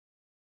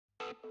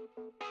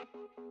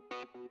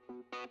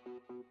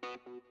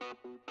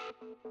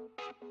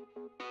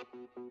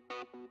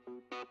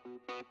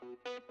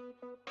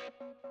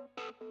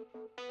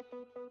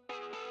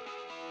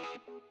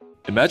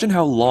Imagine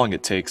how long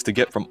it takes to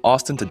get from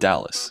Austin to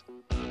Dallas.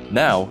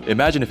 Now,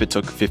 imagine if it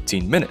took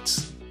 15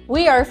 minutes.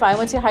 We are Phi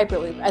One Two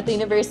Hyperloop at the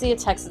University of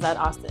Texas at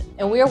Austin,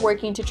 and we are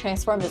working to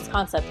transform this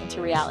concept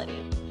into reality.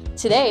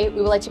 Today,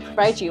 we would like to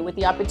provide you with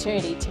the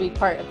opportunity to be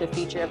part of the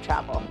future of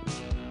travel.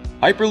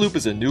 Hyperloop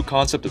is a new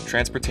concept of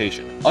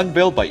transportation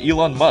unveiled by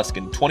Elon Musk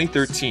in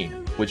 2013,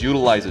 which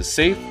utilizes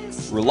safe,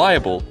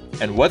 reliable,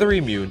 and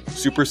weather-immune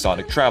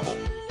supersonic travel.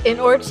 In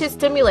order to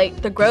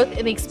stimulate the growth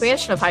and the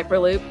expansion of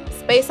Hyperloop,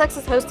 SpaceX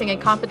is hosting a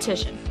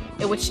competition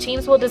in which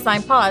teams will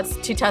design pods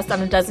to test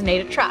on a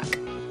designated track.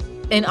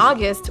 In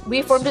August,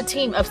 we formed a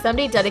team of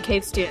 70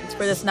 dedicated students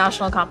for this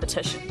national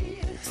competition.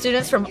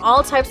 Students from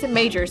all types of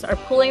majors are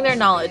pooling their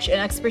knowledge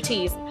and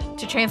expertise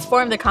to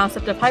transform the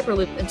concept of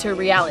Hyperloop into a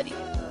reality.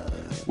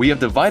 We have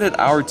divided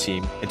our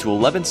team into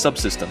 11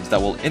 subsystems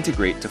that will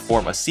integrate to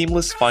form a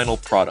seamless final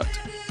product.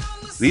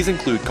 These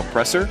include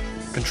compressor,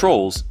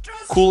 controls,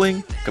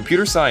 cooling,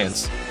 computer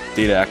science,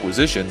 data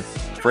acquisition,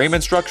 frame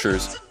and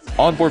structures,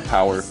 onboard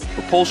power,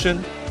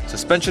 propulsion,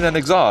 suspension and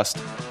exhaust,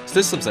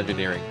 systems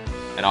engineering,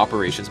 and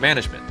operations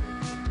management.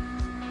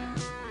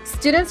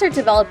 Students are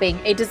developing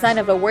a design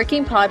of a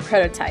working pod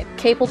prototype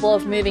capable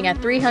of moving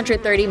at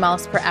 330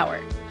 miles per hour.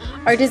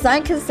 Our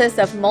design consists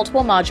of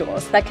multiple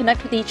modules that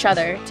connect with each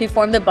other to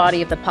form the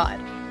body of the pod.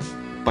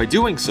 By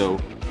doing so,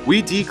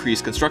 we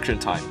decrease construction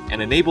time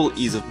and enable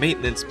ease of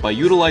maintenance by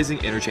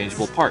utilizing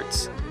interchangeable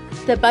parts.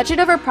 The budget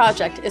of our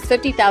project is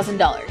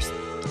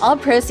 $50,000. All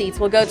proceeds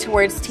will go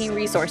towards team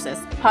resources,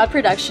 pod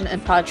production,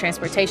 and pod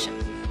transportation.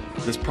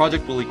 This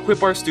project will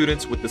equip our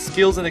students with the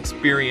skills and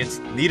experience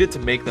needed to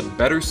make them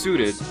better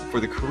suited for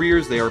the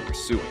careers they are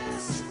pursuing.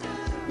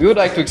 We would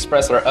like to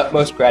express our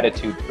utmost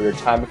gratitude for your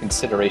time and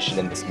consideration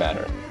in this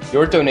matter.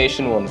 Your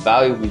donation will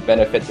invaluably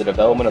benefit the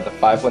development of the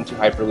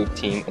 512 Hyperloop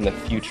team and the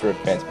future of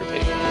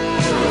transportation.